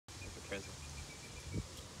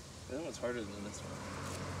That one's harder than this one.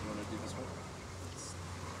 You want to do this one?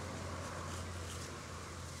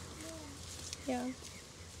 Yeah.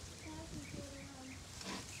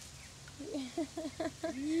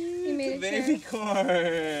 You made it. Baby corn.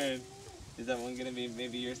 Is that one gonna be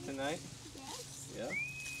maybe yours tonight? Yes. Yeah.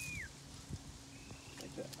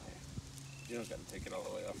 Like that. You don't gotta take it all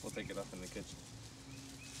the way off. We'll take it off in the kitchen.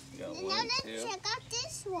 You got Now one, let's two. check out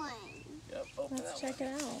this one. Yep. Open Let's that check it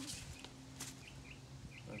out. one.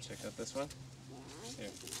 Want to check out this one? Yeah, Here.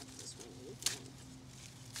 check out this one.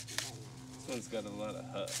 This one's got a lot of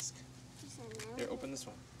husk. Here, open this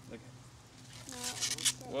one. Look.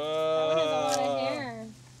 That Whoa! one has a lot of hair.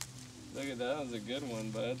 Look at that. That was a good one,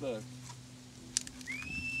 bud. Look.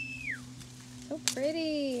 So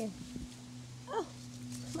pretty. Oh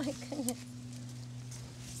my goodness.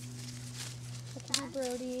 Look at the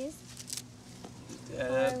Brodies,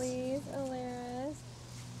 That's, Harleys, Alaras.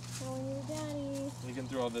 Now we need a daddy. you can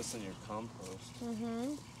throw all this in your compost.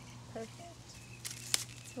 Mm-hmm. Perfect.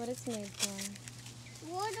 That's what it's made for.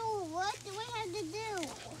 What do we have to do?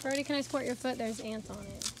 Brody, can I support your foot? There's ants on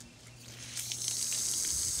it.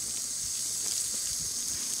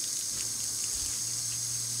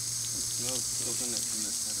 Let's open it from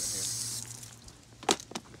this side right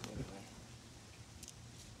here.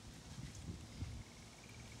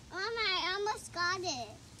 Mama, I almost got it.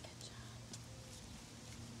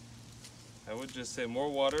 I would just say more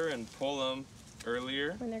water and pull them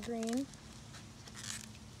earlier, When they're green.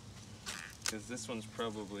 because this one's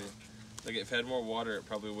probably, like if it had more water, it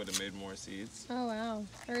probably would have made more seeds. Oh wow.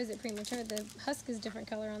 Or is it premature? The husk is different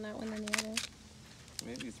color on that one than the other.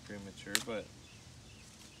 Maybe it's premature, but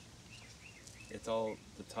it's all,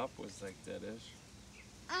 the top was like deadish.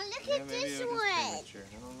 Look Yeah, at maybe this it was one. premature.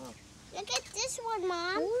 I don't know. Look at this one,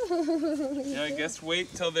 Mom. Ooh, Yeah, I guess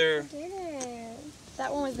wait till they're, did it.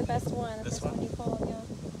 That one was the best one. The This first one one? you pulled,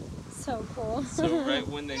 yeah. So cool. so right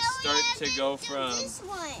when they No, start we have to to go do from, this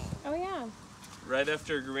one. Oh yeah. right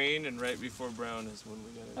after green and right before brown is when we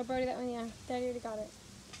Oh got it. Brody, that one, yeah. Daddy already got it.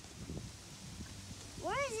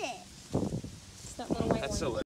 Where is it? It's that little white That's one. so